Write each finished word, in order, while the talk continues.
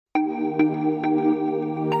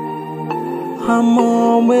I'm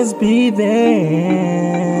always be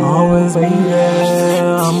there. Always be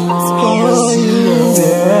there. I'm always be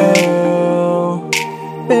there.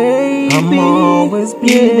 Baby, I'm always be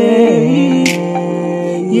there.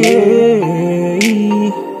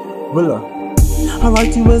 Yeah. Rilla. I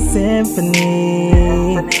write you a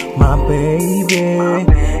symphony, my baby.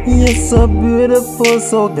 You're so beautiful,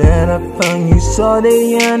 so that I found you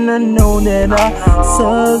shorty, and I know that I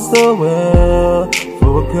searched the world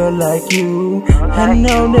for a girl like you. I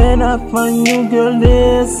know that I find you, girl,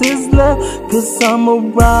 this is love. Cause I'm a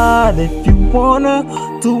ride. If you wanna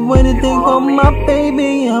do anything for my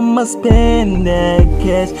baby, I'ma spend that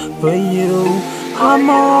cash for you.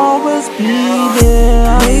 I'ma always be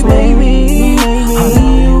there. Hey baby,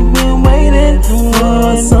 you've been waiting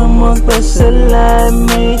for someone special like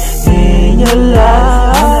me in your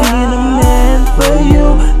life. I'll be the man for you.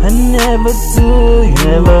 I never do you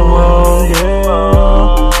never wrong,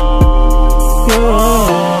 girl.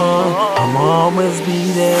 I'ma always be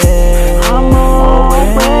there. I'm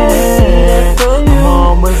always there for you. I'ma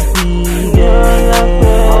always be there.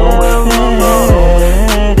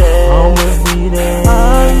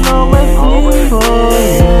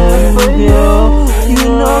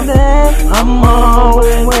 I'm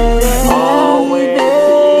always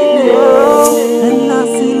there, and I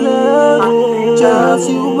see love, just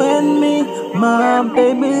you and me. My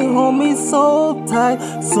baby hold me so tight,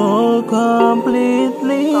 so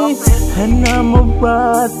completely, and I'm a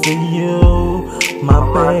ride for you, my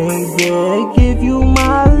baby. Give you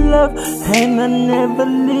my love, and I never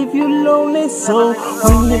leave you lonely. So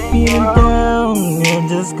when you're feeling down, you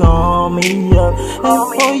just call me up.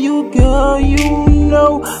 And for you, girl, you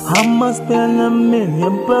know I'ma spend $1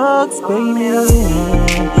 million, baby.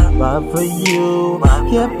 Ride for you,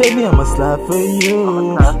 yeah, baby, I'ma slide for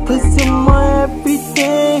you. Cause you're my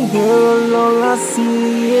everything, girl. All I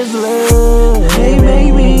see is love. Hey,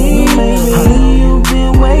 baby, you've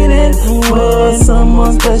been waiting for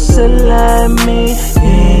someone special like me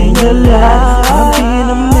in your life. I'll be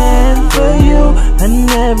the man for you. I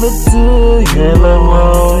never do you never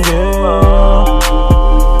wrong, girl.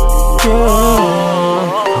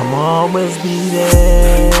 I'm always be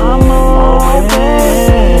there. I'm always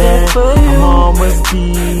there for you. I'm always be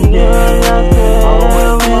there.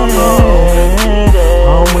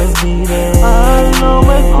 Always be there. I'll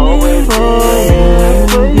always be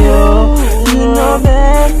for you. You know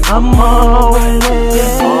that I'm always there.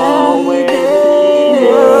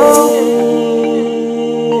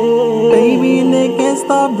 Baby, they can't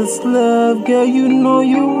stop this love, girl. You know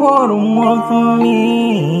you are the one for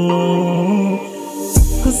me.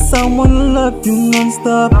 Cause I wanna love you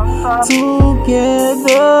non-stop,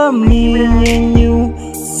 together, me and you,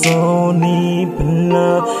 so deep in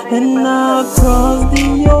love. And I cross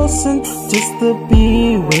the ocean just to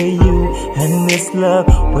be with you, and this love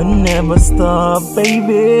will never stop,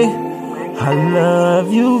 baby. I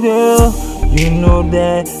love you, girl. You know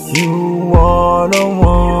that you are the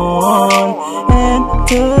one, and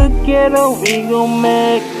together we gon'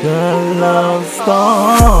 make a love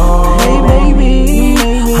song. Hey baby,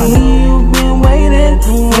 you've been waiting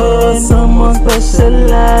for someone special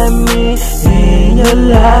like me in your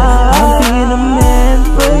life. I'll be the man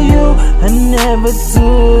for you. I never do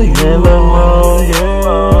you never wrong,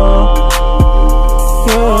 girl.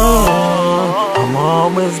 I'm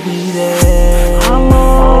always be there. I'm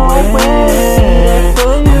always there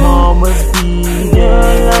for you. I'm always be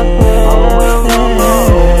there.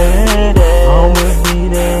 Always be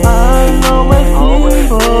there. I'll always be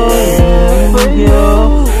for you.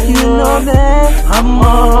 You know that I'm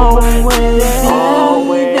always there.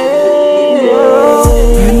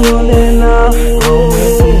 You know that I'll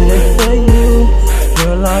always be there for you.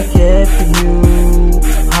 Girl, I care for you.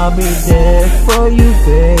 I'll be there for you,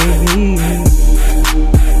 baby.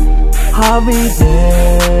 I'll be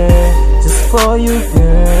there just for you,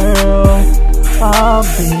 girl. I'll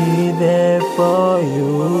be there for you.